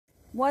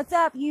What's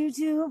up,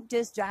 YouTube?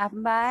 Just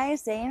dropping by,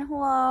 saying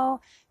hello.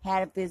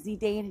 Had a busy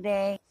day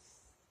today.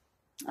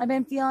 I've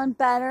been feeling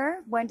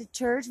better. Went to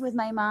church with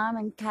my mom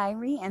and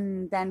Kyrie,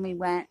 and then we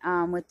went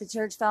with the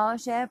church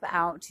fellowship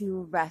out to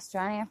a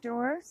restaurant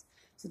afterwards.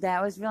 So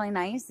that was really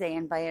nice. They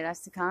invited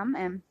us to come,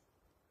 and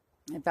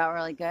it felt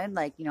really good.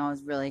 It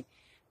was really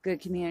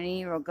good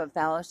community, real good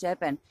fellowship,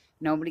 and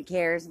nobody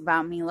cares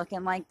about me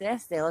looking like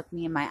this. They look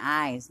me in my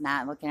eyes,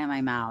 not looking at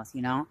my mouth.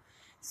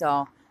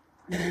 So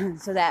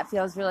so that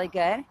feels really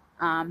good.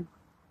 I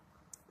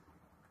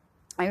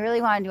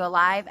really want to do a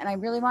live and I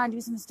really want to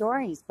do some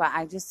stories, but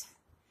I just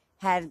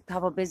had a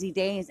couple busy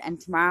days, and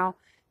tomorrow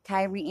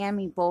Kyrie and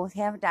me both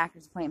have a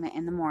doctor's appointment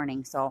in the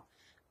morning. So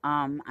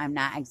I'm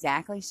not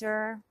exactly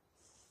sure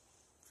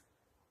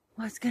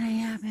what's going to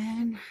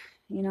happen.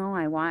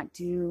 I want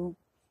to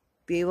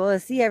be able to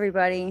see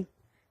everybody.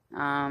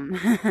 Um,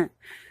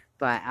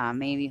 but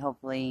maybe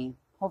hopefully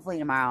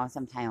tomorrow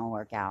sometime will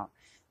work out.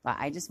 But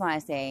I just want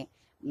to say,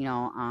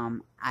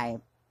 I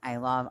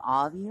love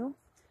all of you,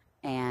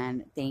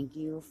 and thank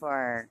you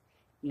for,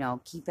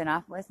 keeping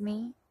up with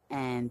me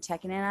and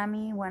checking in on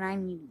me when I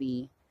need to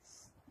be.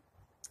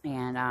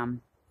 And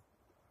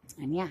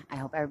yeah, I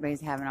hope everybody's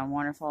having a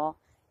wonderful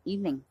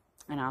evening,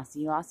 and I'll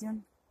see you all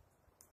soon.